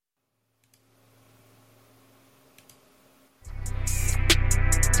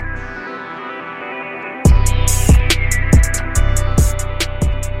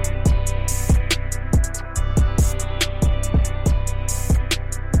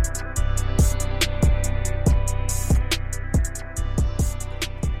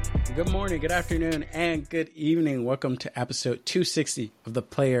Good morning, good afternoon, and good evening. Welcome to episode 260 of the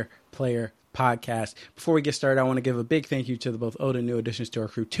Player Podcast. Before we get started, I want to give a big thank you to the both old and new additions to our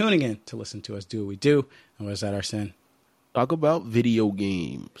crew tuning in to listen to us do what we do. And what is that, Arsene? Talk about video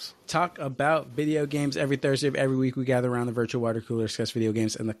games. Talk about video games every Thursday of every week. We gather around the virtual water cooler, discuss video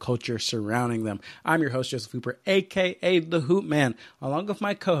games and the culture surrounding them. I'm your host, Joseph Hooper, a.k.a. The Hoop Man, along with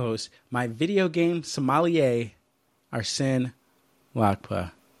my co-host, my video game sommelier, Arsene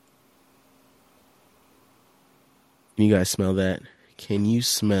Lakpa. You guys smell that? Can you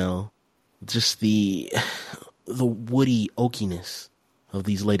smell just the woody oakiness of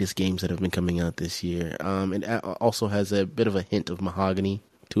these latest games that have been coming out this year? It also has a bit of a hint of mahogany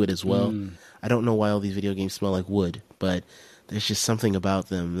to it as well. I don't know why all these video games smell like wood, but there's just something about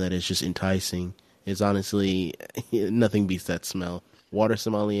them that is just enticing. It's honestly, nothing beats that smell. Water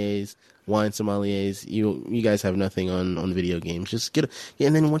sommeliers, wine sommeliers, you guys have nothing on video games. Just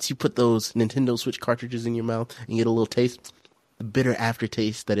and then once you put those Nintendo Switch cartridges in your mouth and get a little taste, the bitter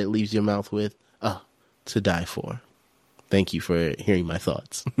aftertaste that it leaves your mouth with, to die for. Thank you for hearing my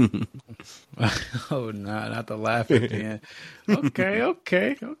thoughts. Oh, no, not the laugh at the end.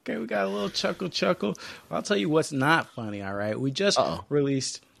 Okay. We got a little chuckle. Well, I'll tell you what's not funny, all right? We just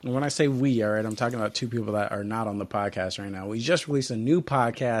released, and when I say we, all right, I'm talking about two people that are not on the podcast right now. We just released a new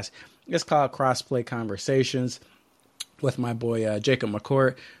podcast. It's called Crossplay Conversations with my boy Jacob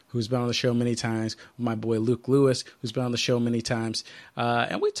McCourt, who's been on the show many times, my boy Luke Lewis, who's been on the show many times.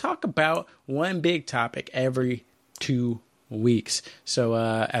 And we talk about one big topic every 2 weeks. So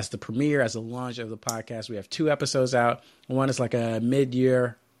as the premiere, as the launch of the podcast, we have 2 episodes out. One is like a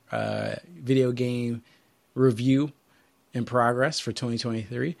mid-year video game review in progress for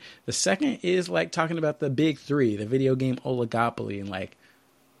 2023. The second is like talking about the big 3, the video game oligopoly, and like,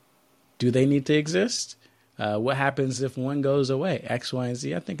 do they need to exist? What happens if one goes away? X, Y, and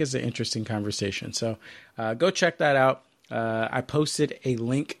Z. I think it's an interesting conversation. So go check that out. I posted a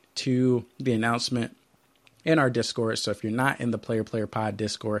link to the announcement in our Discord. So if you're not in the Player Pod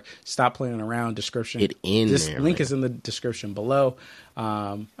Discord, stop playing around. Description. This link is in the description below.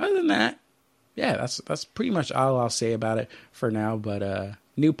 Other than that, yeah, that's pretty much all I'll say about it for now. But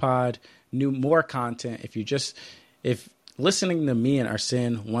new pod, more content. If listening to me and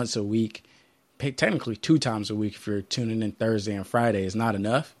Arsene once a week, technically 2 times a week if you're tuning in Thursday and Friday is not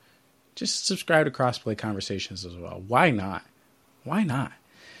enough, just subscribe to Crossplay Conversations as well. Why not?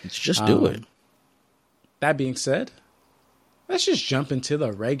 Let's just do it. That being said, let's just jump into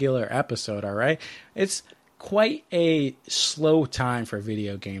the regular episode, all right? It's quite a slow time for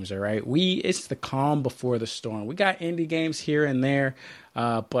video games, all right? It's the calm before the storm. We got indie games here and there,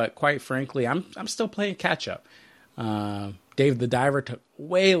 but quite frankly, I'm still playing catch-up. Dave the Diver took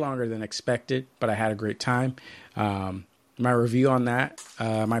way longer than expected, but I had a great time. My review on that,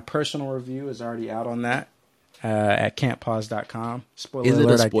 my personal review is already out on that at can'tpause.com. Is it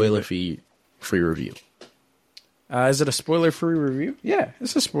a spoiler-free review? Is it a spoiler-free review? Yeah,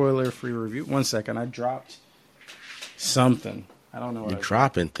 it's a spoiler-free review. 1 second, I dropped something. I don't know what you're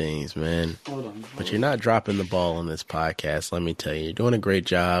dropping things, man. Hold on. But you're not dropping the ball on this podcast, let me tell you. You're doing a great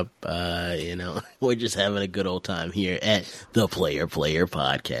job. We're just having a good old time here at the Player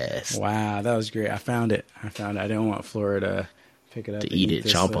Podcast. Wow, that was great. I found it. I didn't want Flora to pick it up. To eat it,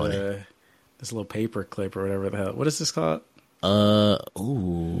 chomp on it. This little paper clip or whatever the hell. What is this called?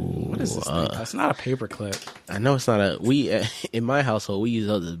 What is this thing? It's not a paper clip. I know it's not in my household, we use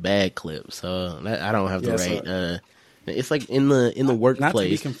those as bag clips, so I don't have the right, it's like in the workplace. Not to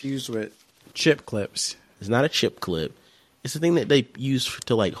be confused with chip clips. It's not a chip clip. It's the thing that they use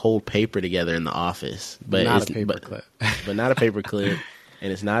to like hold paper together in the office. But not a paper clip. But not a paper clip,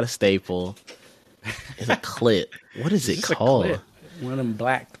 and it's not a staple. It's a clip. What is it called? One of them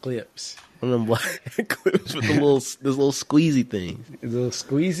black clips. One of them black clips with those little squeezy things. The little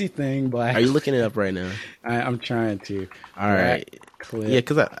squeezy thing, black. Are you looking it up right now? I'm trying to. All right. Clip. Yeah,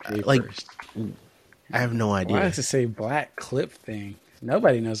 because I have no idea. Why does it say black clip thing?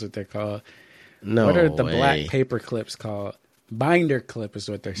 Nobody knows what they're called. No What are the way. black paper clips called? Binder clip is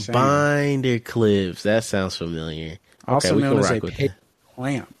what they're saying. Binder clips. That sounds familiar. Also known as a paper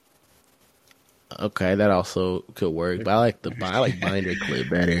clamp. Okay, that also could work. But I like binder clip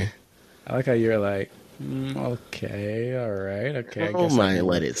better. I like how you're like, okay, all right, okay. I guess might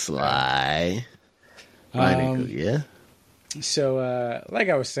let it slide. Binder clip, yeah. So, like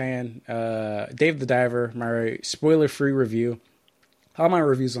I was saying, Dave the Diver, my spoiler-free review. All my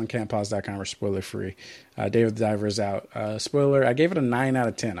reviews on can'tpause.com are spoiler-free. Dave the Diver is out. Spoiler, I gave it a 9 out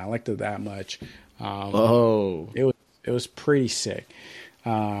of 10. I liked it that much. It was pretty sick.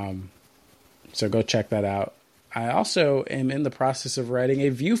 So go check that out. I also am in the process of writing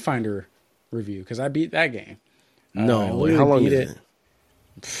a Viewfinder review because I beat that game. No way. How long is it?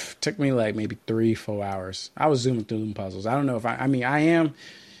 Took me like maybe 3-4 hours. I was zooming through them puzzles. I don't know if I mean, I am,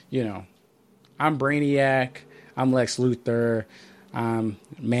 I'm Brainiac. I'm Lex Luthor. I'm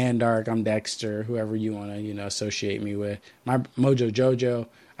Mandark. I'm Dexter. Whoever you want to, associate me with. My Mojo Jojo.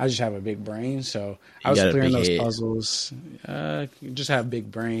 I just have a big brain, so I was clearing those puzzles. Just have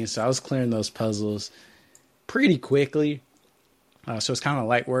big brains, so I was clearing those puzzles pretty quickly. So it's kind of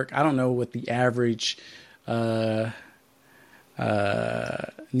light work. I don't know what the average Neanderthal.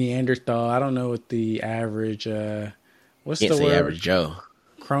 I don't know what the average. What's the word? Average Joe.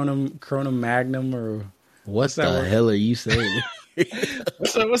 Chronum Magnum or what the hell are you saying?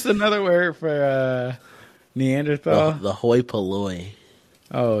 what's another word for Neanderthal? The hoi polloi.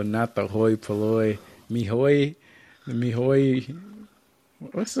 Oh, not the hoi polloi. Mihoi.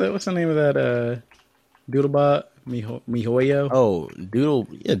 What's the name of that Doodlebot? Mihoyo? Oh,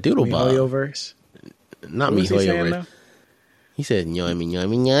 Doodlebot. Mihoyo-verse. Not Mihoyo. He said, "Nyoy me, nyoy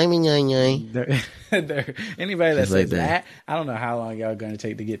me, nyoy me, nyoy nyoy." Anybody that says that, I don't know how long y'all going to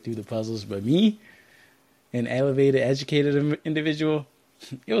take to get through the puzzles, but me, an elevated, educated individual,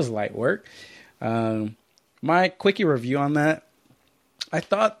 it was light work. My quickie review on that, I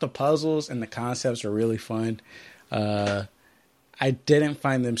thought the puzzles and the concepts were really fun. I didn't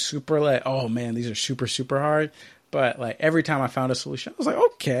find them super like, oh man, these are super, super hard. But like every time I found a solution, I was like,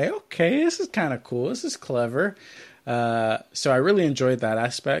 okay, this is kind of cool. This is clever. So I really enjoyed that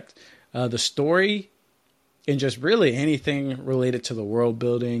aspect. The story and just really anything related to the world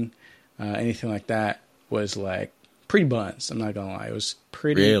building, anything like that was like pretty buns. I'm not gonna lie. It was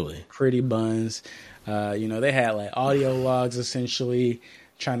pretty buns. They had like audio logs essentially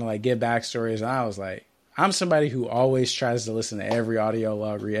trying to like get backstories. And I was like, I'm somebody who always tries to listen to every audio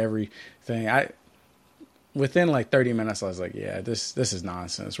log, read everything. Within like 30 minutes, I was like, yeah, this is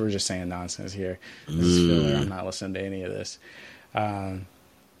nonsense. We're just saying nonsense here. This is filler. I'm not listening to any of this.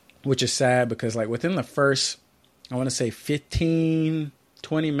 Which is sad because like within the first, I want to say 15,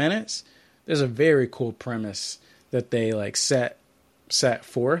 20 minutes, there's a very cool premise that they like set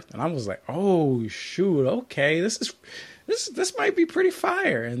forth. And I was like, oh shoot, okay, this might be pretty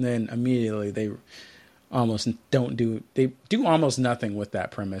fire. And then immediately they do almost nothing with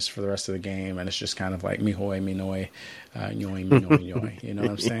that premise for the rest of the game, and it's just kind of like mihoi minoi, nyoi minoi nyoi. You know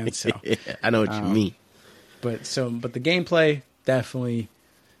what I'm saying? So yeah, I know what you mean. But the gameplay definitely,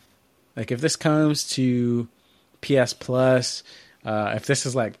 like if this comes to PS Plus, if this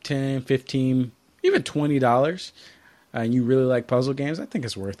is like $10, $15, even $20, and you really like puzzle games, I think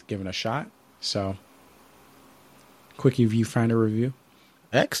it's worth giving a shot. So, quickie Viewfinder review.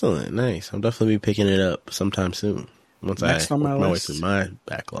 Excellent, nice. I'm definitely be picking it up sometime soon. Once I work my way through my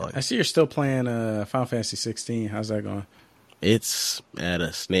backlog. I see you're still playing Final Fantasy 16. How's that going? It's at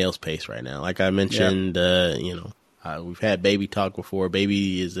a snail's pace right now. Like I mentioned, we've had Baby talk before.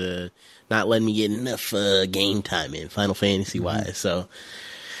 Baby is not letting me get enough game time in Final Fantasy wise. So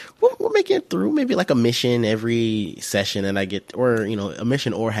we're making it through. Maybe like a mission every session, and I get, or a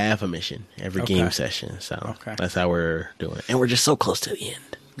mission or half a mission every game session. So that's how we're doing it, and we're just so close to the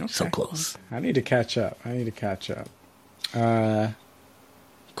end. Okay. So close. I need to catch up.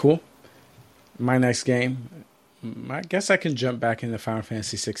 Cool. My next game, I guess I can jump back into Final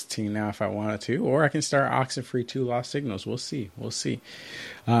Fantasy 16 now if I wanted to, or I can start Oxenfree 2 Lost Signals. We'll see.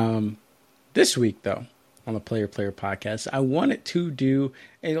 This week, though, on the Player podcast, I wanted to do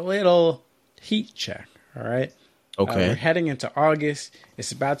a little heat check. All right. Okay. We're heading into August.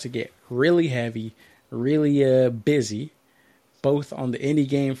 It's about to get really heavy, really busy, both on the indie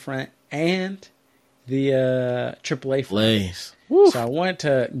game front and the AAA front. So I wanted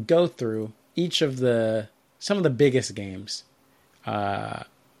to go through each of some of the biggest games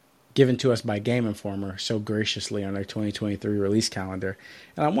given to us by Game Informer so graciously on their 2023 release calendar.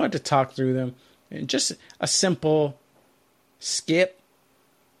 And I wanted to talk through them in just a simple skip,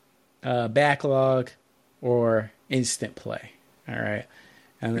 backlog, or instant play. All right.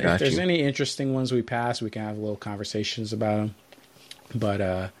 And if there's any interesting ones we pass, we can have little conversations about them.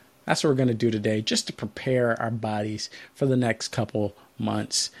 But that's what we're going to do today, just to prepare our bodies for the next couple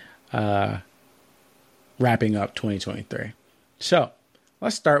months, wrapping up 2023. So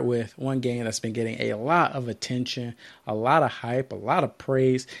let's start with one game that's been getting a lot of attention, a lot of hype, a lot of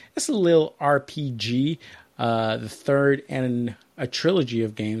praise. It's a little RPG, the third in a trilogy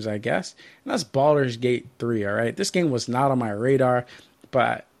of games, I guess. And that's Baldur's Gate 3, all right? This game was not on my radar,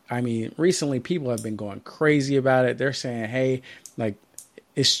 but, I mean, recently people have been going crazy about it. They're saying, hey, like,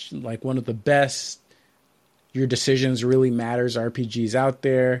 it's like one of the best Your Decisions Really Matters RPGs out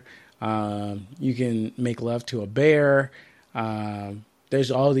there. You can make love to a bear. There's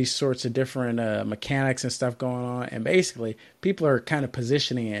all these sorts of different mechanics and stuff going on. And basically, people are kind of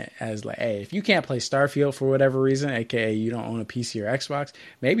positioning it as like, hey, if you can't play Starfield for whatever reason, aka you don't own a PC or Xbox,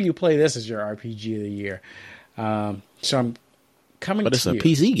 maybe you play this as your RPG of the year. So I'm coming to you. But it's a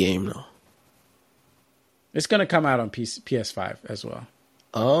PC game, though. It's going to come out on PS5 as well.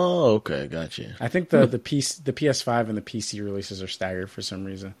 Oh, okay. Gotcha. I think the PS5 and the PC releases are staggered for some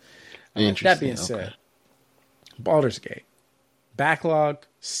reason. That being said, Baldur's Gate. Backlog,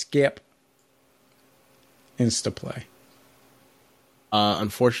 skip, insta-play.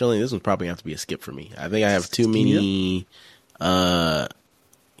 Unfortunately, this one's probably going to have to be a skip for me. I think I have too many... I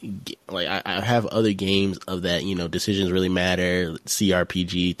have other games of that, decisions really matter,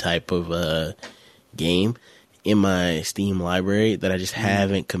 CRPG type of game in my Steam library that I just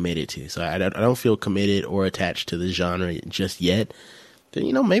haven't committed to. So I don't feel committed or attached to the genre just yet.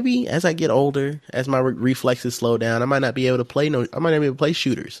 Maybe as I get older, as my reflexes slow down, I might not be able to play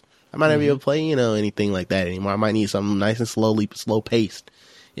shooters. I might not be able to play, anything like that anymore. I might need something nice and slow paced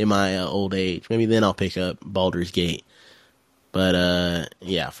in my old age. Maybe then I'll pick up Baldur's Gate. But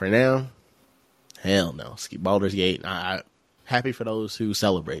yeah, for now, hell no. Baldur's Gate. I happy for those who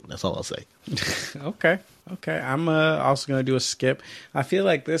celebrate. That's all I'll say. Okay. I'm also going to do a skip. I feel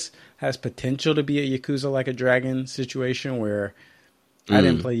like this has potential to be a Yakuza Like a Dragon situation where I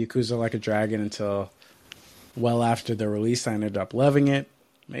didn't play Yakuza Like a Dragon until well after the release. I ended up loving it.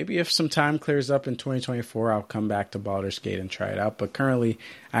 Maybe if some time clears up in 2024, I'll come back to Baldur's Gate and try it out. But currently,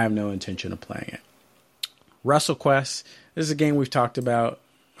 I have no intention of playing it. WrestleQuest. This is a game we've talked about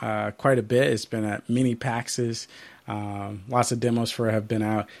quite a bit. It's been at mini PAXs. Lots of demos for it have been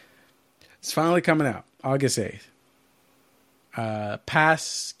out. It's finally coming out, August 8th. Pass,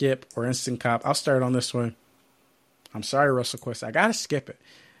 skip, or instant cop. I'll start on this one. I'm sorry, WrestleQuest. I gotta skip it.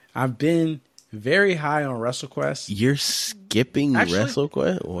 I've been very high on WrestleQuest. You're skipping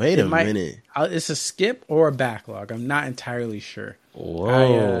WrestleQuest? Wait a minute. It's a skip or a backlog. I'm not entirely sure.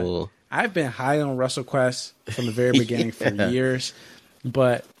 Whoa. I've been high on WrestleQuest from the very beginning for years,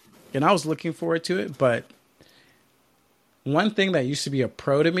 and I was looking forward to it. But one thing that used to be a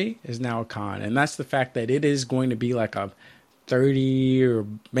pro to me is now a con, and that's the fact that it is going to be like a 30 or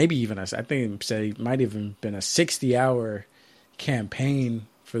maybe even I think it might even been a 60-hour campaign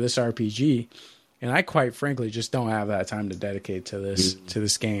for this RPG, and I quite frankly just don't have that time to dedicate to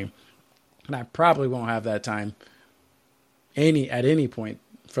this game, and I probably won't have that time at any point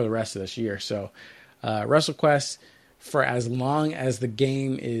for the rest of this year. So WrestleQuest, for as long as the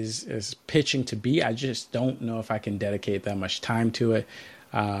game is pitching to be, I just don't know if I can dedicate that much time to it.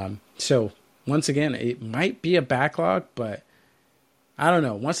 So once again, it might be a backlog, but I don't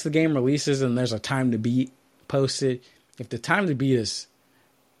know. Once the game releases and there's a time to beat posted, if the time to beat is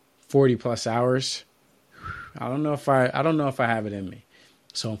 40 plus hours, I don't know if I have it in me.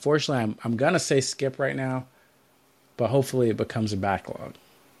 So unfortunately, I'm gonna say skip right now, but hopefully it becomes a backlog.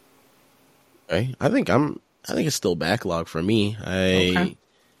 Okay. I think it's still backlog for me.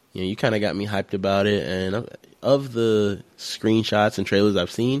 You kind of got me hyped about it, and of the screenshots and trailers I've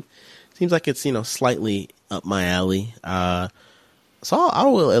seen, it seems like it's slightly up my alley. So I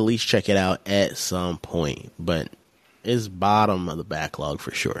will at least check it out at some point, but it's bottom of the backlog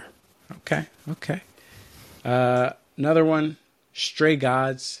for sure. Okay. Another one, Stray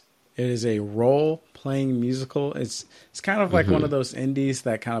Gods. It is a role-playing musical. It's kind of like one of those indies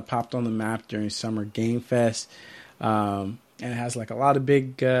that kind of popped on the map during Summer Game Fest. And it has like a lot of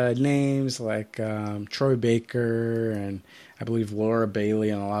big names like Troy Baker and I believe Laura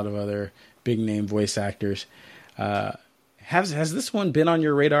Bailey and a lot of other big name voice actors. Has this one been on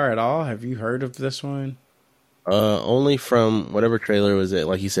your radar at all? Have you heard of this one? Only from whatever trailer was it,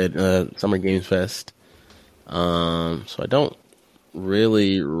 like you said, Summer Games Fest. So I don't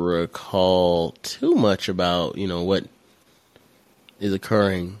really recall too much about, what is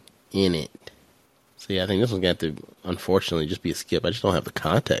occurring in it. So yeah, I think this one's got to, unfortunately, just be a skip. I just don't have the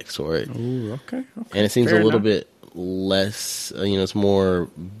context for it. Ooh, okay. And it seems a little bit less, it's more,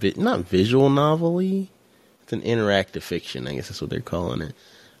 not visual novel-y. It's an interactive fiction, I guess that's what they're calling it.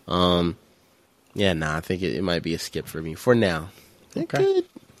 I think it might be a skip for me for now. Okay.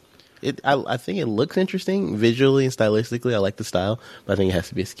 I think it looks interesting visually and stylistically. I like the style, but I think it has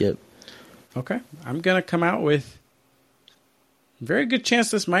to be a skip. Okay. I'm going to come out with very good chance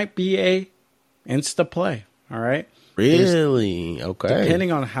this might be a insta play. All right. Really? Okay.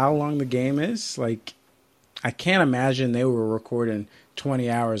 Depending on how long the game is, like I can't imagine they were recording 20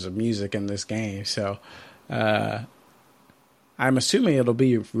 hours of music in this game. So, I'm assuming it'll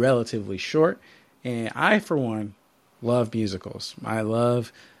be relatively short. And I, for one, love musicals. I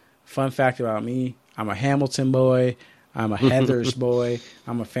love fun fact about me, I'm a Hamilton boy. I'm a Heathers boy.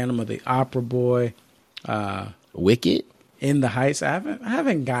 I'm a Phantom of the Opera boy. Wicked? In the Heights. I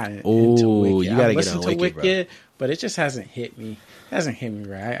haven't gotten into Wicked. You gotta I've listened get on to Wicked, bro. but it just hasn't hit me. It hasn't hit me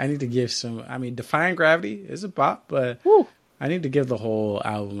right. I need to give some. I mean, Defying Gravity is a bop, but I need to give the whole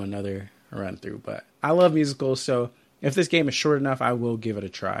album another run through. But I love musicals, so if this game is short enough, I will give it a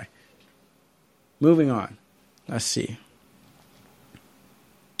try. Moving on. Let's see.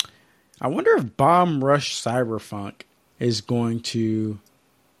 I wonder if Bomb Rush Cyberpunk is going to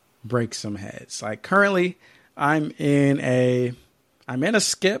break some heads. Like currently, I'm in a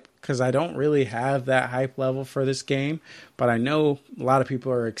skip because I don't really have that hype level for this game, but I know a lot of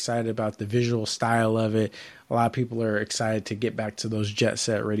people are excited about the visual style of it. A lot of people are excited to get back to those Jet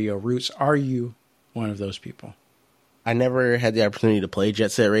Set Radio roots. Are you one of those people? I never had the opportunity to play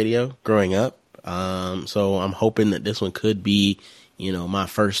Jet Set Radio growing up, so I'm hoping that this one could be, my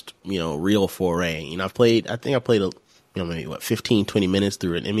first, real foray. I played maybe 15, 20 minutes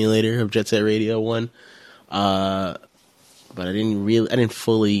through an emulator of Jet Set Radio 1. But I didn't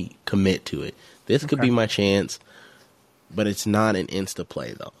fully commit to it. This could be my chance, but it's not an insta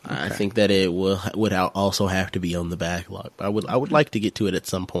play though. Okay. I think that it would also have to be on the backlog. I would like to get to it at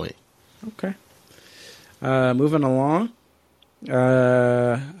some point. Okay. Moving along.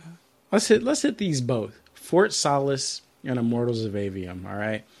 Let's hit these both. Fort Solis and Immortals of Avium. All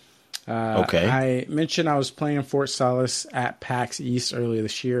right. Okay. I mentioned I was playing Fort Solis at PAX East earlier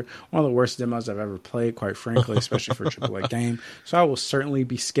this year. One of the worst demos I've ever played, quite frankly, especially for a AAA game. So I will certainly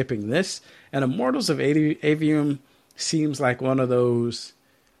be skipping this. And Immortals of Avium seems like one of those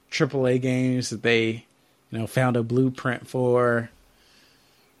AAA games that they, found a blueprint for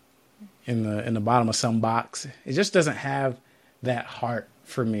in the bottom of some box. It just doesn't have that heart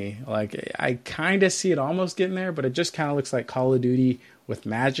for me. Like I kind of see it almost getting there, but it just kind of looks like Call of Duty with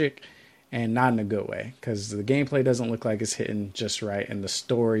magic, and not in a good way, because the gameplay doesn't look like it's hitting just right, and the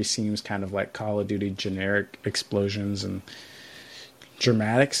story seems kind of like Call of Duty generic explosions and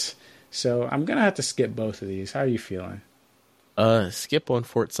dramatics. So I'm gonna have to skip both of these. How are you feeling? Skip on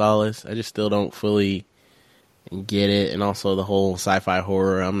Fort Solis. I just still don't fully get it, and also the whole sci-fi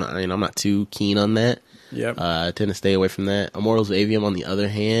horror. I'm not too keen on that. Yep. I tend to stay away from that. Immortals of Avium, on the other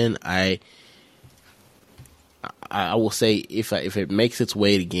hand, I will say if it makes its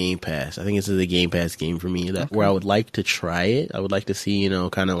way to Game Pass, I think this is a Game Pass game for me. Where I would like to try it. I would like to see,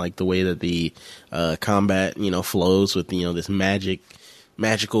 kind of like the way that the combat, flows with this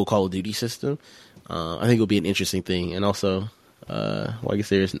magical Call of Duty system. I think it'll be an interesting thing, and also, I guess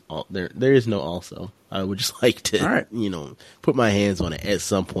there is no also. I would just like to, put my hands on it at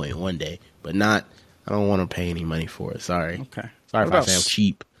some point one day, but not. I don't want to pay any money for it. Sorry. Okay. Sorry if I sound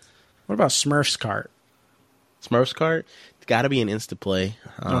cheap. What about Smurfs Kart? Smurfs Kart, it's got to be an insta play.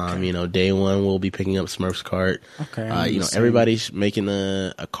 Okay. Day one we'll be picking up Smurfs Kart. Okay. Everybody's making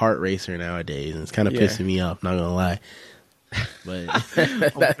a kart racer nowadays, and it's kind of pissing me off. Not gonna lie,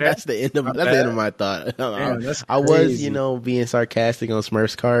 but that's the end of my thought. Man, I was being sarcastic on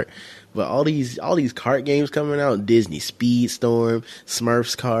Smurfs Kart, but all these kart games coming out: Disney Speedstorm,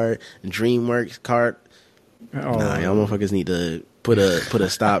 Smurfs Kart, DreamWorks Kart. Y'all motherfuckers need to put a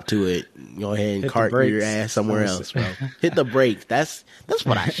stop to it. Go ahead and cart your ass somewhere else, bro. Hit the brakes. That's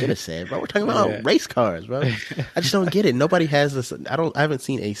what I should have said, bro. We're talking about race cars, bro. I just don't get it. Nobody has this. I haven't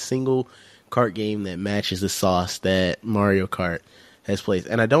seen a single kart game that matches the sauce that Mario Kart has placed.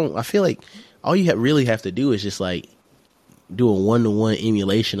 And I feel like all you really have to do is just like do a 1-to-1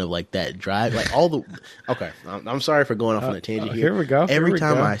 emulation of like that drive, like all the. Okay, I'm sorry for going off on a tangent here. Here we go. Every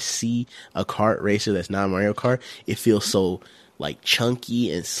time I see a kart racer that's not Mario Kart, it feels so like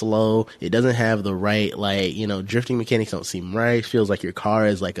chunky and slow. It doesn't have the right drifting mechanics. Don't seem right. It feels like your car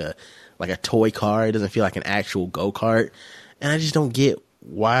is like a toy car. It doesn't feel like an actual go-kart. And I just don't get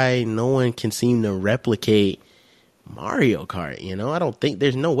why no one can seem to replicate Mario Kart. I don't think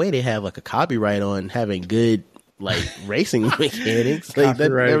there's no way they have like a copyright on having good like racing mechanics. Like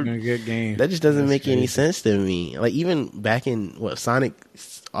copyright a good game. That just doesn't make any sense to me. Like even back in Sonic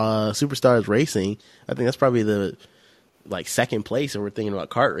Superstars Racing, I think that's probably the second place, and we're thinking about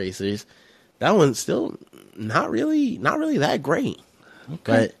kart racers. That one's still not really that great. Okay.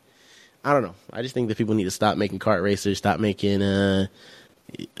 But I don't know. I just think that people need to stop making kart racers, stop making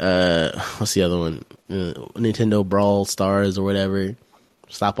what's the other one? Nintendo Brawl Stars or whatever.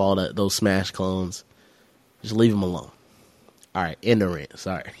 Stop all those Smash clones. Just leave them alone. All right, end the rant.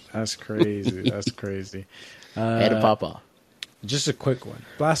 Sorry. That's crazy. That's crazy. Had to pop off. Just a quick one.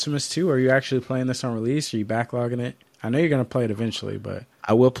 Blasphemous 2, are you actually playing this on release? Are you backlogging it? I know you're going to play it eventually, but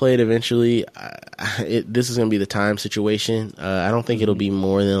I will play it eventually. This is going to be the time situation. I don't think it'll be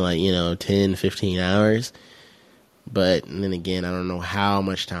more than like, 10, 15 hours. But then again, I don't know how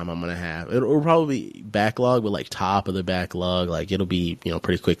much time I'm going to have. It'll probably be backlog, but like top of the backlog. Like it'll be,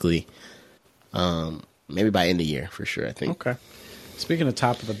 pretty quickly. Maybe by end of year for sure, I think. Okay. Speaking of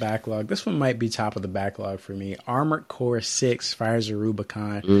top of the backlog, this one might be top of the backlog for me. Armored Core 6, Fires of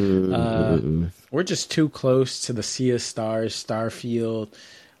Rubicon. We're just too close to the Sea of Stars, Starfield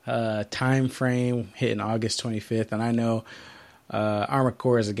time frame hitting August 25th. And I know Armored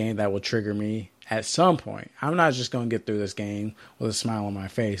Core is a game that will trigger me at some point. I'm not just going to get through this game with a smile on my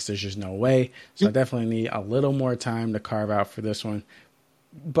face. There's just no way. So I definitely need a little more time to carve out for this one.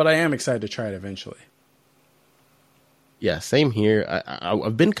 But I am excited to try it eventually. Yeah, same here.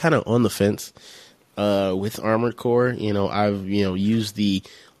 I've been kind of on the fence with Armored Core. I've used the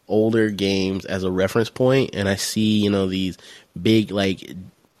older games as a reference point, and I see these big like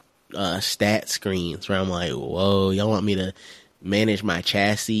stat screens where I'm like, whoa, y'all want me to manage my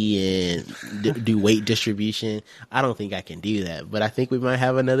chassis and do weight distribution? I don't think I can do that, but I think we might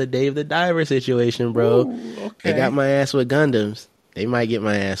have another Dave the Diver situation, bro. Ooh, okay. They got my ass with Gundams. They might get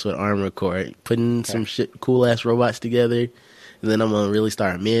my ass with Armored Core, putting some cool ass robots together, and then I'm gonna really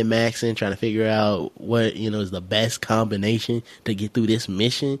start min-maxing, trying to figure out what is the best combination to get through this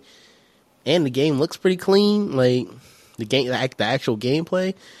mission. And the game looks pretty clean, like the actual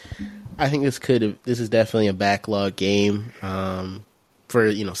gameplay. I think this is definitely a backlog game,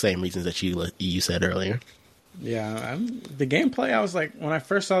 for same reasons that you said earlier. Yeah, the gameplay. I was like, when I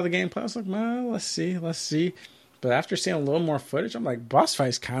first saw the gameplay, I was like, well, let's see. But after seeing a little more footage, I'm like, boss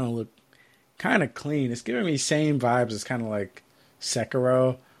fights kind of look kind of clean. It's giving me same vibes as kind of like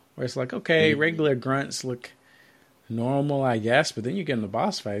Sekiro, where it's like, okay, regular grunts look normal, I guess, but then you get in the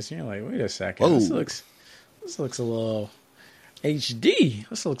boss fights, and you're like, wait a second, this looks a little HD.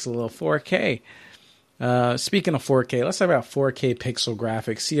 This looks a little 4K. Speaking of 4K, let's talk about 4K pixel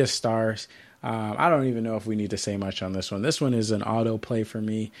graphics. Sea of Stars. I don't even know if we need to say much on this one. This one is an auto play for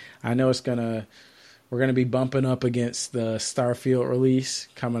me. I know we're gonna be bumping up against the Starfield release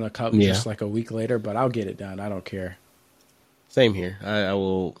coming just like a week later, but I'll get it done. I don't care. Same here.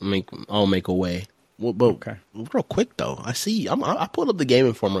 I'll make a way. Well, but okay. Real quick though, I pulled up the Game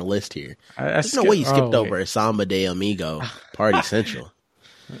Informer list here. There's no way you skipped over Samba de Amigo Party Central.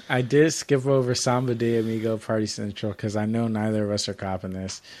 I did skip over Samba de Amigo Party Central because I know neither of us are copping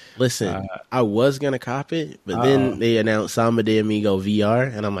this. Listen, I was gonna cop it, but then they announced Samba de Amigo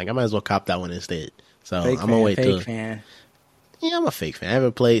VR, and I'm like, I might as well cop that one instead. So I'm gonna wait fan. Yeah, I'm a fake fan. I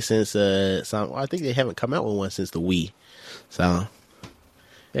haven't played since I think they haven't come out with one since the Wii. So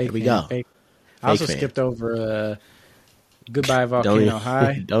here we go. I also skipped over Goodbye Volcano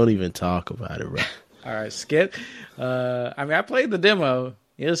High. Don't even talk about it, bro. All right, skip. I played the demo.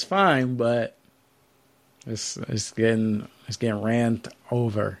 It was fine, but it's getting ran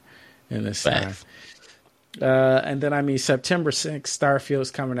over in this time. And then September 6th,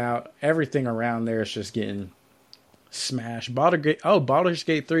 Starfield's coming out. Everything around there is just getting smashed. Baldur's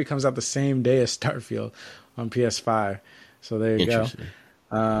Gate 3 comes out the same day as Starfield on PS5. So there you go.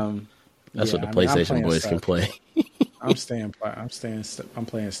 That's what the PlayStation boys can play. I'm playing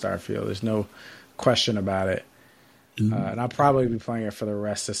Starfield. There's no question about it. And I'll probably be playing it for the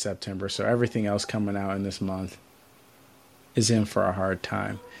rest of September. So everything else coming out in this month is in for a hard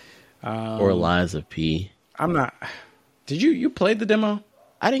time. Or Liza P. I'm not. Did you played the demo?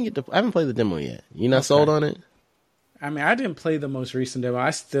 I haven't played the demo yet. You not sold on it? I didn't play the most recent demo.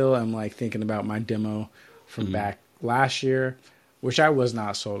 I still am thinking about my demo from back last year, which I was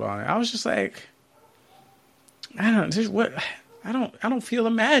not sold on it. I was just like, I don't feel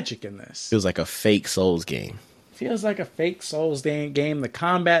the magic in this. Feels like a fake Souls game. Feels like a fake Souls game. The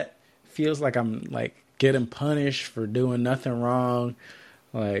combat feels like I'm getting punished for doing nothing wrong.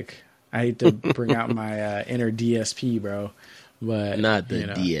 I hate to bring out my inner DSP, bro, but not the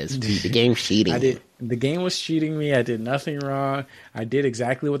DSP. The game's cheating. The game was cheating me. I did nothing wrong. I did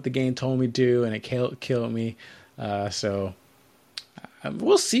exactly what the game told me to, and it killed me. So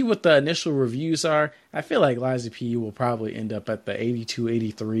we'll see what the initial reviews are. I feel like Liza P will probably end up at the 82,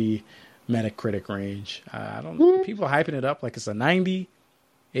 83 Metacritic range. People hyping it up like it's a 90,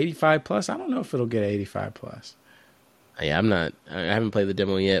 85 plus. I don't know if it'll get 85 plus. Yeah, I haven't played the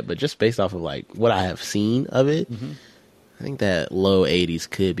demo yet, but just based off of what I have seen of it, I think that low 80s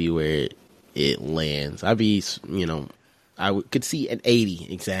could be where it lands. I could see an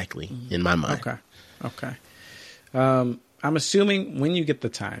 80 exactly in my mind. Okay. I'm assuming when you get the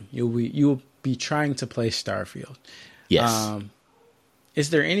time, you'll be trying to play Starfield. Yes. Is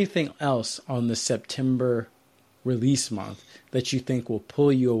there anything else on the September release month that you think will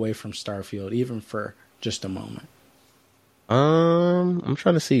pull you away from Starfield, even for just a moment? I'm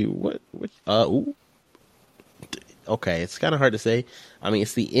trying to see what ooh. Okay, it's kind of hard to say. I mean,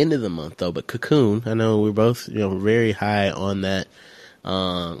 it's the end of the month though, but Cocoon, I know we're both, very high on that.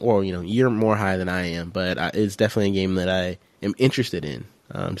 Or, you're more high than I am, but it's definitely a game that I am interested in,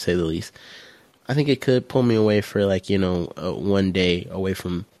 to say the least. I think it could pull me away for one day away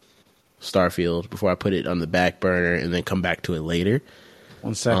from Starfield before I put it on the back burner and then come back to it later.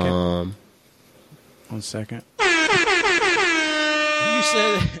 1 second. 1 second.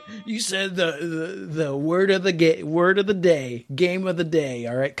 You said the word of the day, game of the day.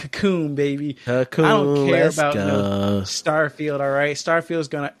 All right, Cocoon, baby. Cocoon, I don't care about no Starfield. All right, Starfield's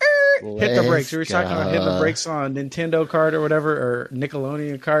gonna hit the brakes. We were talking about hitting the brakes on Nintendo Kart or whatever, or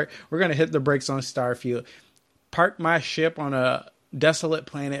Nickelodeon Kart. We're gonna hit the brakes on Starfield. Park my ship on a desolate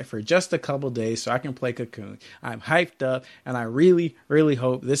planet for just a couple days so I can play Cocoon. I'm hyped up, and I really, really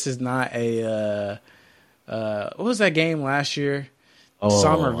hope this is not a what was that game last year?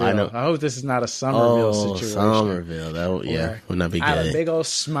 Somerville. I hope this is not a Somerville situation. Somerville. That would not be good. I had a big old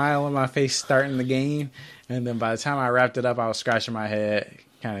smile on my face starting the game, and then by the time I wrapped it up, I was scratching my head,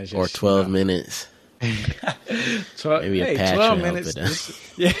 kind of just. Or 12 minutes. 12, maybe a patch 12 minutes.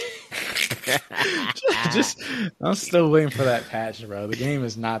 I'm still waiting for that patch, bro. The game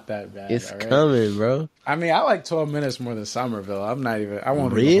is not that bad. It's coming, bro. I mean, I like 12 minutes more than Somerville. I'm not even. I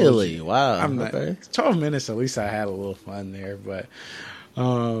won't really. Wow. I'm not. 12 minutes. At least I had a little fun there, but.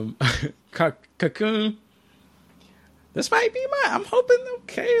 Cocoon. This might be I'm hoping,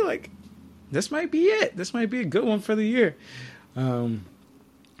 this might be it. This might be a good one for the year.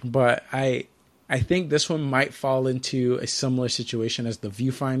 But I think this one might fall into a similar situation as the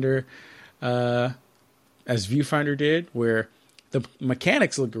Viewfinder, did, where the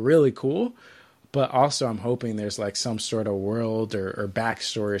mechanics look really cool, but also I'm hoping there's some sort of world or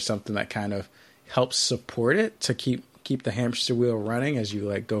backstory or something that kind of helps support it to keep the hamster wheel running as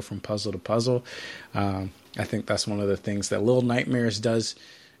you go from puzzle to puzzle. I think that's one of the things that Little Nightmares does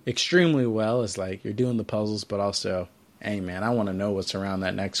extremely well, is you're doing the puzzles, but also, hey man, I want to know what's around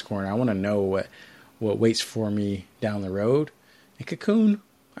that next corner. I want to know what waits for me down the road. And Cocoon,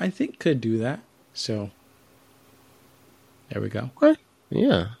 I think, could do that. So there we go. What?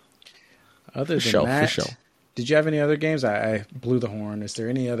 Yeah. Other than that, did you have any other games? I blew the horn. Is there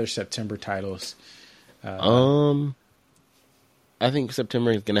any other September titles? I think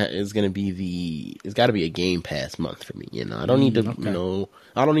September is gonna be it's got to be a Game Pass month for me. I don't need to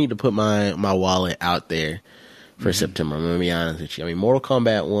I don't need to put my wallet out there for September. I'm gonna be honest with you. I mean, Mortal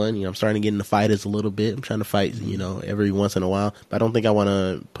Kombat 1. I'm starting to get into fighters a little bit. I'm trying to fight every once in a while, but I don't think I want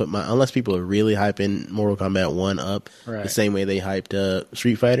to put unless people are really hyping Mortal Kombat 1 up the same way they hyped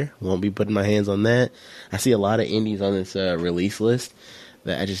Street Fighter. Won't be putting my hands on that. I see a lot of indies on this release list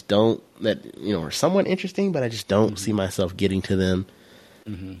that I just don't, are somewhat interesting, but I just don't see myself getting to them.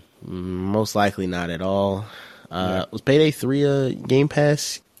 Most likely not at all. Was Payday 3 a Game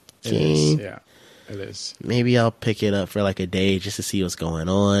Pass game? It is. Maybe I'll pick it up for a day just to see what's going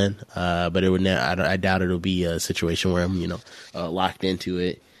on. But it would I doubt it'll be a situation where I'm, locked into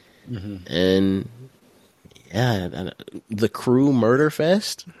it. And the Crew Murder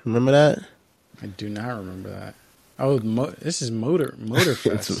Fest. Remember that? I do not remember that. Oh, this is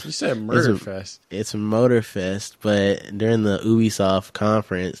Motorfest. You said Murderfest. It's Motorfest, but during the Ubisoft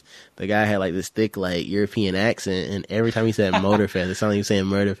conference, the guy had this thick European accent, and every time he said Motorfest, it sounded like he was saying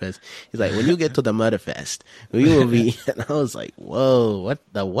Murderfest. He's like, when you get to the Murderfest, we will be. And I was like, whoa,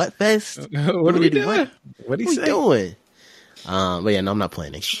 what fest? What are we doing? What are you doing? But yeah, no, I'm not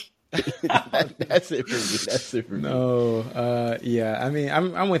playing it. That's it for me. No, yeah. I mean,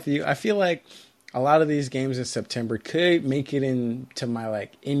 I'm with you. I feel like a lot of these games in September could make it into my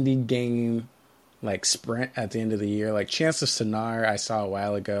indie game sprint at the end of the year. Chance of Sonar I saw a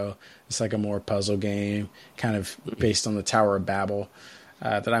while ago. It's a more puzzle game, kind of based on the Tower of Babel,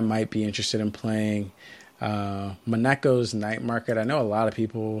 that I might be interested in playing. Monaco's Night Market. I know a lot of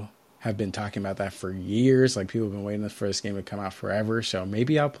people have been talking about that for years. People have been waiting for this game to come out forever. So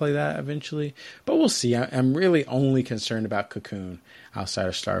maybe I'll play that eventually. But we'll see. I'm really only concerned about Cocoon outside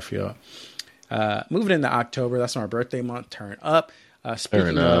of Starfield. Moving into October, that's my birthday month. Turn up.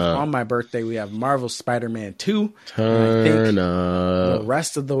 Speaking of, on my birthday, we have Marvel Spider-Man 2. Turn up. The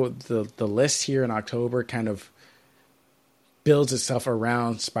rest of the list here in October kind of builds itself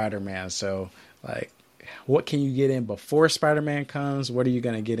around Spider-Man. So, what can you get in before Spider-Man comes? What are you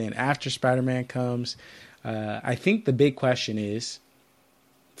going to get in after Spider-Man comes? I think the big question is,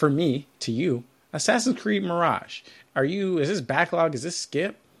 for me, to you, Assassin's Creed Mirage. Is this Backlog? Is this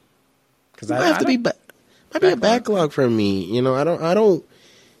Skip? Because I have to be might be a backlog for me. You know, I don't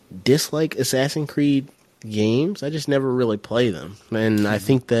dislike Assassin's Creed games. I just never really play them. And I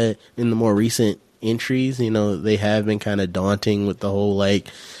think that in the more recent entries, you know, they have been kind of daunting with the whole, like,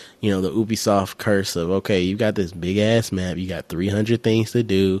 you know, the Ubisoft curse of, okay, you got this big ass map, you got 300 things to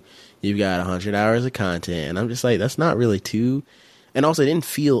do, you've got 100 hours of content, and I'm just like, that's not really too. And also, it didn't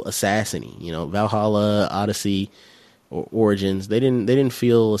feel assassin-y. You know, Valhalla, Odyssey, or Origins, they didn't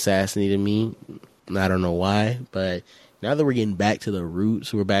feel assassin-y to me. I don't know why, but now that we're getting back to the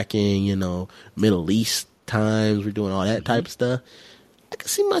roots, we're back in, you know, Middle East times, we're doing all that type of stuff. I can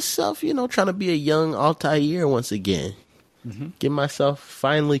see myself, you know, trying to be a young Altair once again. Give myself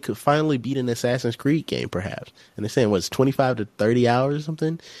finally beat an Assassin's Creed game, perhaps. And they're saying what's 25 to 30 hours or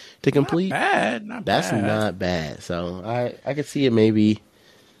something to complete. That's not bad. So I could see it maybe,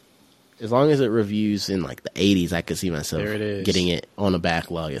 as long as it reviews in like the 80s, I could see myself getting it on a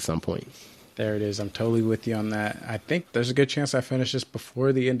backlog at some point. There it is. I'm totally with you on that. I think there's a good chance I finish this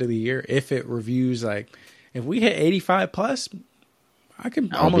before the end of the year. If it reviews, like, if we hit 85 plus, I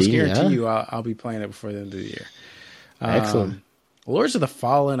can almost guarantee you I'll be playing it before the end of the year. Excellent. Lords of the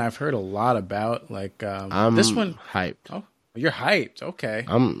Fallen, I've heard a lot about. Like, I'm this one, hyped. Oh, you're hyped. Okay.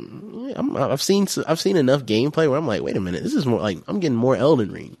 I've seen enough gameplay where I'm like, wait a minute, this is more like I'm getting more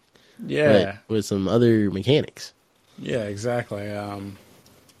Elden Ring. Yeah, with some other mechanics. Yeah, exactly.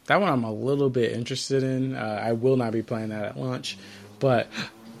 That one I'm a little bit interested in. I will not be playing that at launch, but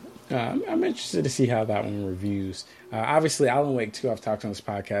I'm interested to see how that one reviews. Obviously, Alan Wake 2, I've talked on this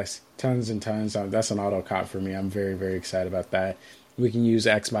podcast tons and tons. That's an auto cop for me. I'm very, very excited about that. We can use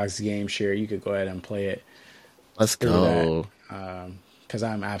Xbox Game Share. You could go ahead and play it. Let's go. Because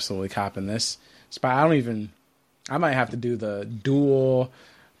I'm absolutely copping this. I might have to do the dual,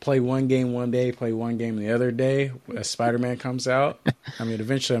 play one game one day, play one game the other day as Spider-Man comes out. I mean,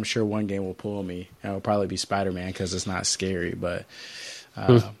 eventually I'm sure one game will pull me. It'll probably be Spider-Man because it's not scary, but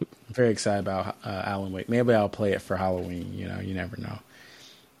I'm very excited about Alan Wake. Maybe I'll play it for Halloween. You know, you never know.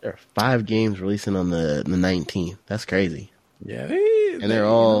 There are 5 games releasing on the 19th. That's crazy. Yeah, they're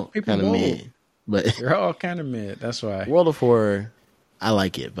all kind of mid. But they're all kind of mid. That's why. World of Horror, I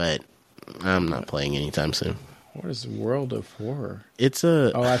like it, but I'm not playing anytime soon. What is World of Horror? It's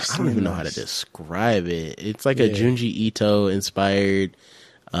I don't even know how to describe it. It's like a Junji Ito inspired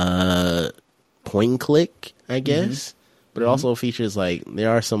point and click, I guess. But it also features like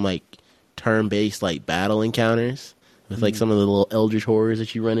there are some like turn based like battle encounters with like some of the little eldritch horrors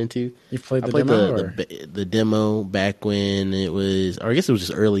that you run into. You played the demo? The demo back when it was, or I guess it was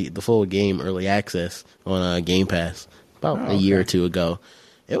just the full game early access on Game Pass about a year or two ago.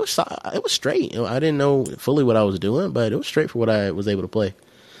 It was straight. I didn't know fully what I was doing, but it was straight for what I was able to play.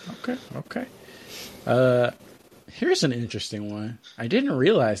 Okay. Here's an interesting one. I didn't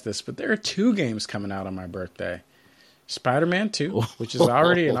realize this, but there are 2 games coming out on my birthday. Spider-Man 2, which is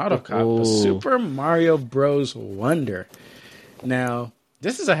already an auto-cop, but Super Mario Bros. Wonder. Now,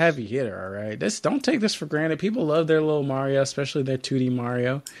 this is a heavy hitter, all right? Don't take this for granted. People love their little Mario, especially their 2D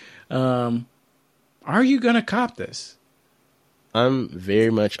Mario. Are you going to cop this? I'm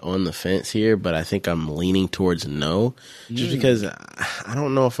very much on the fence here, but I think I'm leaning towards no. Just because I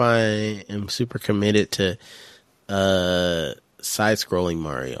don't know if I am super committed to side-scrolling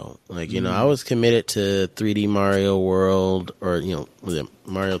Mario. Like, you know, I was committed to 3D Mario World, or, you know, was it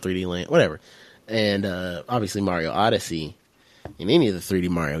Mario 3D Land, whatever. And obviously Mario Odyssey, in any of the 3D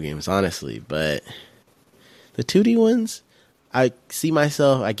Mario games, honestly. But the 2D ones, I see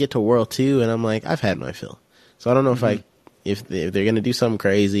myself, I get to World 2, and I'm like, I've had my fill. So I don't know if they're going to do something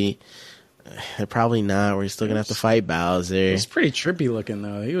crazy. They're probably not. We're still going to have to fight Bowser. It's pretty trippy looking,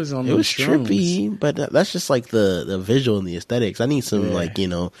 though. He was on It was trippy, but that's just like the visual and the aesthetics. I need some, like, you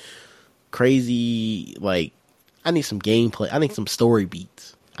know, crazy, like, I need some gameplay. I need some story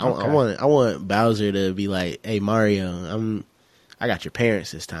beats. I want Bowser to be like, hey, Mario, I got your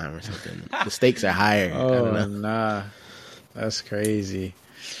parents this time or something. The stakes are higher. Oh, I don't know. nah. That's crazy.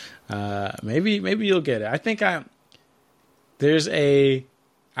 Maybe you'll get it. I think I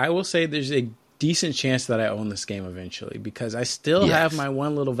will say there's a decent chance that I own this game eventually, because I still have my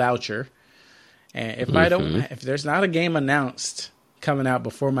one little voucher. And if there's not a game announced coming out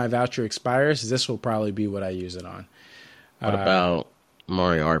before my voucher expires, this will probably be what I use it on. What about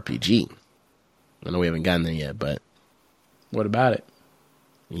Mario RPG? I know we haven't gotten there yet, but what about it?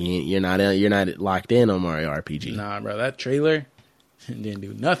 You're not locked in on Mario RPG. Nah, bro, that trailer didn't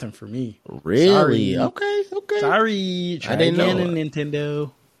do nothing for me. Really? Sorry. Okay. Sorry. Try I didn't again know. in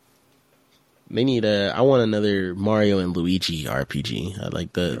Nintendo. They need I want another Mario and Luigi RPG.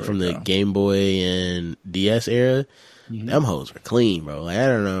 Like from the Game Boy and DS era. Mm-hmm. Them hoes were clean, bro. Like, I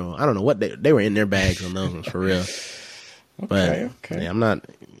don't know what they were in their bags on those ones for real. Okay. Yeah, I'm not,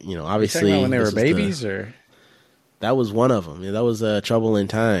 obviously when they were babies or that was one of them. Yeah, that was Trouble in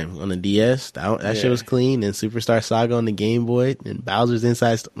Time on the DS. That shit was clean. And Superstar Saga on the Game Boy and Bowser's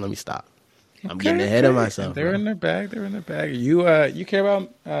Inside. Let me stop. I'm getting ahead of myself. They're in their bag. You care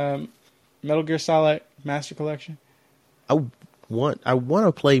about Metal Gear Solid Master Collection? I want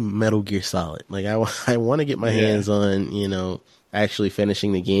to play Metal Gear Solid. Like I want to get my hands on, actually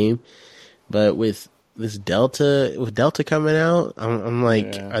finishing the game. But with this Delta coming out, I'm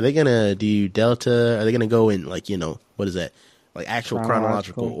like, are they gonna do Delta? Are they gonna go in like, what is that? Like actual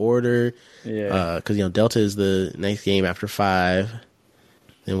chronological order? Yeah. Because Delta is the next game after 5.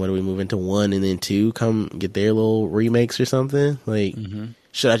 Then what do we move into 1 and then 2? Come get their little remakes or something? Like,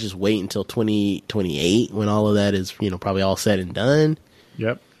 should I just wait until 2028 when all of that is, probably all said and done?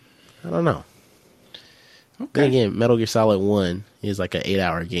 Yep. I don't know. Okay. Then again, Metal Gear Solid 1 is like an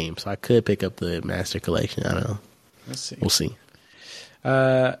 8-hour game, so I could pick up the Master Collection. I don't know. Let's see. We'll see.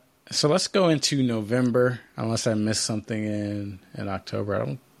 So let's go into November, unless I missed something in October. I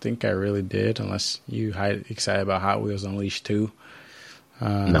don't think I really did, unless you excited about Hot Wheels Unleashed 2.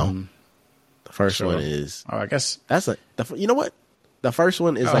 No. The first one is... Oh, I guess... That's you know what? The first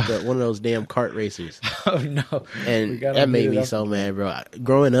one is like one of those damn kart racers. Oh, no. And that made me so mad, bro.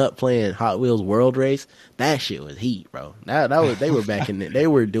 Growing up playing Hot Wheels World Race, that shit was heat, bro. They were back in they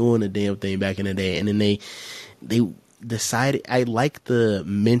were doing the damn thing back in the day. And then they decided... I like the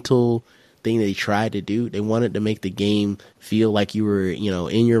mental thing they tried to do. They wanted to make the game feel like you were,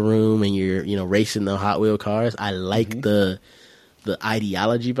 in your room and you're, racing the Hot Wheel cars. I like the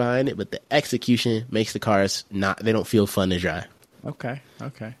ideology behind it, but the execution makes the cars they don't feel fun to drive. Okay.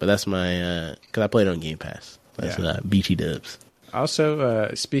 But that's my, because I played it on Game Pass. That's BT dubs.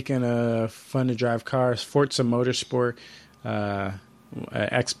 Also, speaking of fun to drive cars, Forza Motorsport, Xbox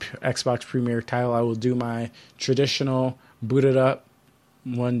Premier title. I will do my traditional boot it up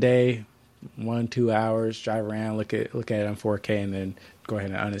one day, 1-2 hours, drive around, look at it on 4K, and then go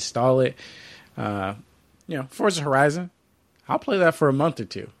ahead and uninstall it. Forza Horizon. I'll play that for a month or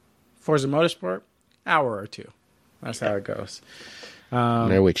two. Forza Motorsport, hour or two. That's how it goes.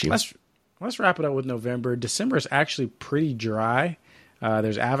 They're with you. Let's wrap it up with November. December is actually pretty dry.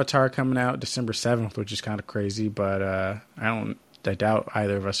 There's Avatar coming out December 7th, which is kind of crazy, but I doubt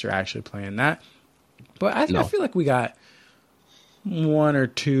either of us are actually playing that. But I feel like we got one or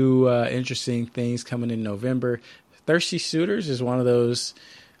two interesting things coming in November. Thirsty Suitors is one of those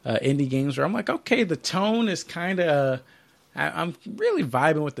indie games where I'm like, okay, the tone is kind of... I'm really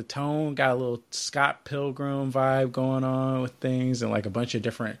vibing with the tone. Got a little Scott Pilgrim vibe going on with things and like a bunch of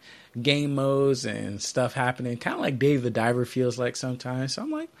different game modes and stuff happening. Kind of like Dave the Diver feels like sometimes. So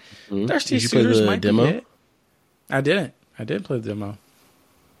I'm like, Thirsty Suitors might be it. I didn't. I did play the demo.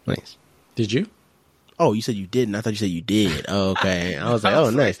 Nice. Did you? Oh, you said you didn't. I thought you said you did. Oh, okay. I was like, oh,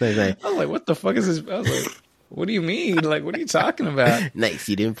 nice. I was like, what the fuck is this? I was like... What do you mean? Like, what are you talking about? Nice,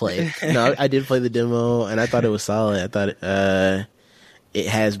 you didn't play it. No, I did play the demo, and I thought it was solid. I thought it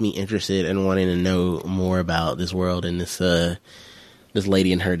has me interested in wanting to know more about this world and this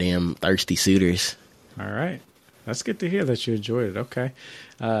lady and her damn thirsty suitors. All right. That's good to hear that you enjoyed it. Okay.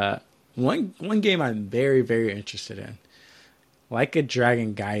 One game I'm very, very interested in. Like a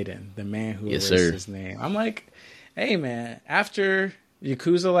Dragon Gaiden, the man who erased his name. I'm like, hey, man, after...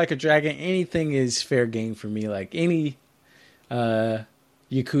 Yakuza Like a Dragon, anything is fair game for me. Like any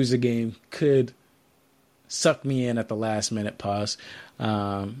Yakuza game could suck me in at the last minute. Pause.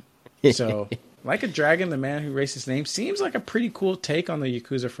 So Like a Dragon, the man who erased his name, seems like a pretty cool take on the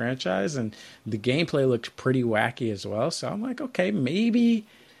Yakuza franchise, and the gameplay looks pretty wacky as well. So I'm like, okay, maybe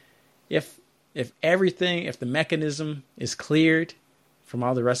if the mechanism is cleared from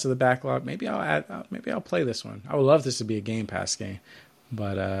all the rest of the backlog, maybe I'll play this one. I would love this to be a Game Pass game.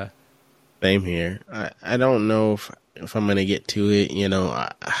 But same here. I don't know if I'm gonna get to it.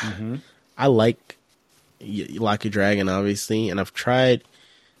 I like a Dragon, obviously, and I've tried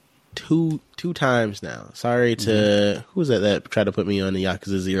two times now. Sorry to who's that tried to put me on the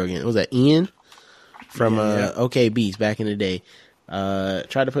Yakuza 0 again? Was that Ian from OK Beats back in the day?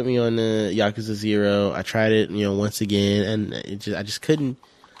 Tried to put me on the Yakuza 0. I tried it, once again, and I just couldn't.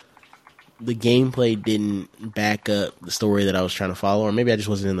 The gameplay didn't back up the story that I was trying to follow, or maybe I just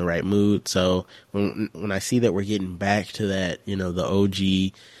wasn't in the right mood. So when I see that we're getting back to that, the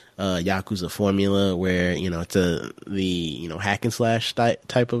OG Yakuza formula where, it's the hack and slash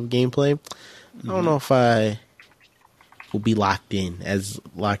type of gameplay, I don't know if I will be locked in as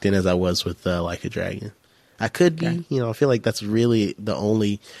I was with Like a Dragon. I could be, I feel like that's really the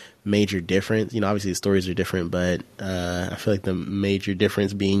only major difference. Obviously the stories are different, but I feel like the major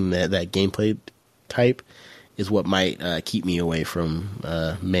difference being that gameplay type is what might keep me away from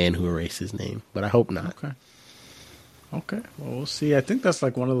Man Who Erased His Name. But I hope not. Okay. Well, we'll see. I think that's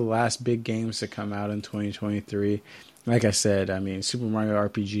like one of the last big games to come out in 2023. Like I said, I mean, Super Mario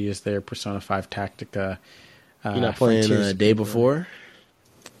RPG is there, Persona 5 Tactica. You're not playing Day Before?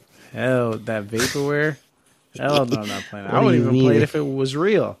 Hell, that Vaporware? Hell no, I'm not playing it. I wouldn't even play it if it was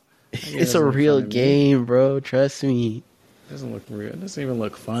real. It's a real game, bro. Trust me. It doesn't look real. It doesn't even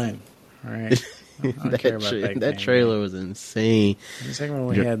look fun. All right. I don't care about that trailer was insane. The second one,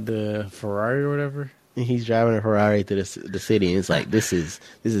 when he had the Ferrari or whatever. He's driving a Ferrari through the city, and it's like, this is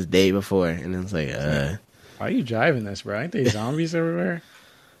Day Before, and it's like, why are you driving this, bro? Ain't they zombies everywhere?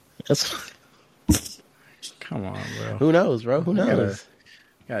 Come on, bro. Who knows, bro? Who knows?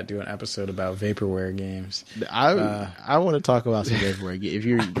 Gotta do an episode about vaporware games. I want to talk about some vaporware games. If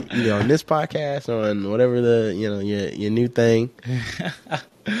you're on this podcast or on whatever the your new thing,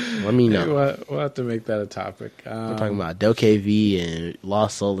 let me know. We'll have to make that a topic. We're talking about Dokv and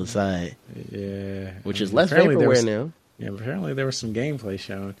Lost Soul Aside. Yeah, which is less vaporware now. Yeah, apparently there was some gameplay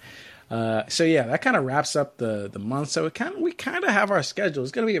shown. So yeah, that kind of wraps up the month. So we kind of have our schedule.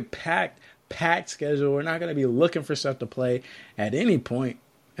 It's gonna be a packed schedule. We're not gonna be looking for stuff to play at any point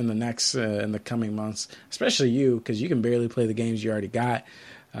in the coming months, especially you, because you can barely play the games you already got.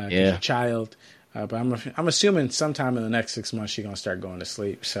 You're a child. But I'm assuming sometime in the next 6 months you're gonna start going to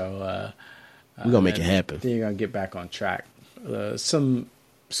sleep. So we're gonna make it happen. Then you're gonna get back on track. Some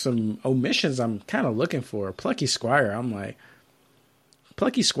omissions I'm kind of looking for. Plucky Squire. I'm like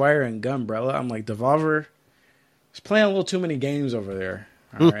Plucky Squire and Gunbrella. I'm like Devolver is playing a little too many games over there.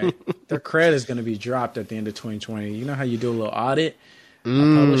 All right, their cred is gonna be dropped at the end of 2020. You know how you do a little audit.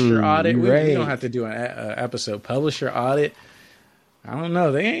 Publisher audit. We don't have to do an episode. Publisher audit. I don't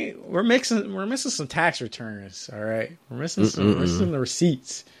know. We're missing some tax returns. All right, we're missing the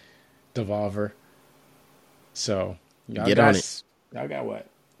receipts. Devolver. So y'all get on it. Y'all got what?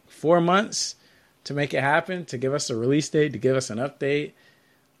 4 months to make it happen. To give us a release date. To give us an update.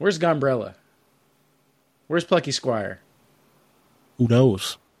 Where's Gunbrella? Where's Plucky Squire? Who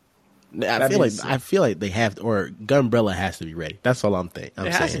knows? I feel like they have, or Gunbrella has to be ready. That's all I'm saying.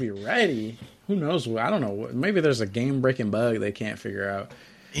 It has to be ready. Who knows? I don't know. Maybe there's a game-breaking bug they can't figure out.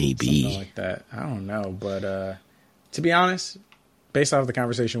 Maybe something like that. I don't know. But to be honest, based off the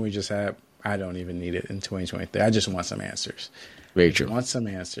conversation we just had, I don't even need it in 2023. I just want some answers. Very true. Want some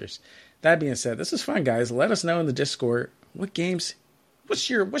answers. That being said, this is fun, guys. Let us know in the Discord what games. What's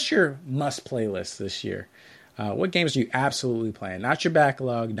your must playlist this year? What games are you absolutely playing? Not your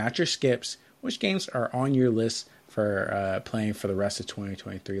backlog, not your skips. Which games are on your list for playing for the rest of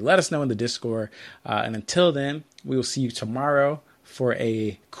 2023? Let us know in the Discord. And until then, we will see you tomorrow for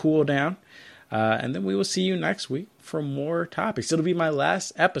a cool down. And then we will see you next week for more topics. It'll be my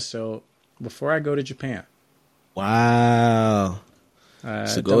last episode before I go to Japan. Wow.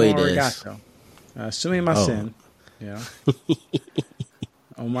 Sumimasen. Yeah.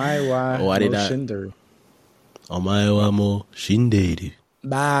 Omae wa mo shinderu. Omae wa mo shinderu.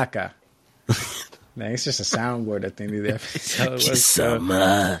 Baka. Man, it's just a soundboard at the end of the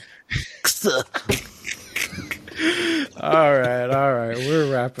episode. All right.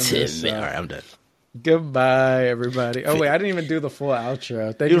 We're wrapping this up. All right, I'm done. Goodbye, everybody. Oh, wait, I didn't even do the full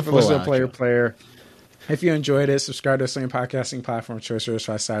outro. Thank you for listening to Player. If you enjoyed it, subscribe to us on your podcasting platform of choice.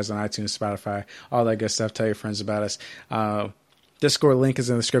 5 stars on iTunes, Spotify, all that good stuff. Tell your friends about us. Discord link is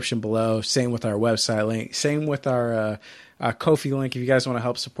in the description below. Same with our website link. Same with our Ko-fi link. If you guys want to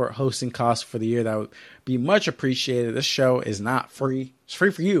help support hosting costs for the year, that would be much appreciated. This show is not free. It's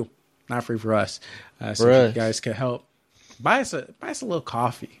free for you, not free for us. So if you guys could help, buy us a little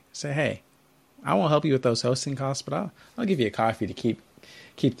coffee. Say, hey, I won't help you with those hosting costs, but I'll give you a coffee to keep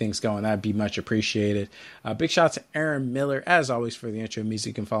things going. That'd be much appreciated. Big shout out to Aaron Miller, as always, for the intro music.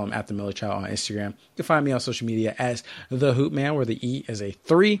 You can follow him at The Miller Child on Instagram. You can find me on social media as The Hoop Man, where the E is a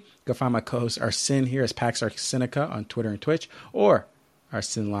 3. You can find my co-host Arsene here as Pax Arsenica on Twitter and Twitch, or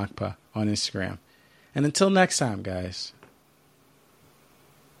Arsene Lakpa on Instagram. And until next time, guys,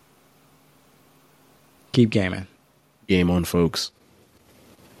 keep gaming. Game on, folks.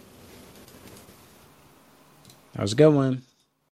 That was a good one.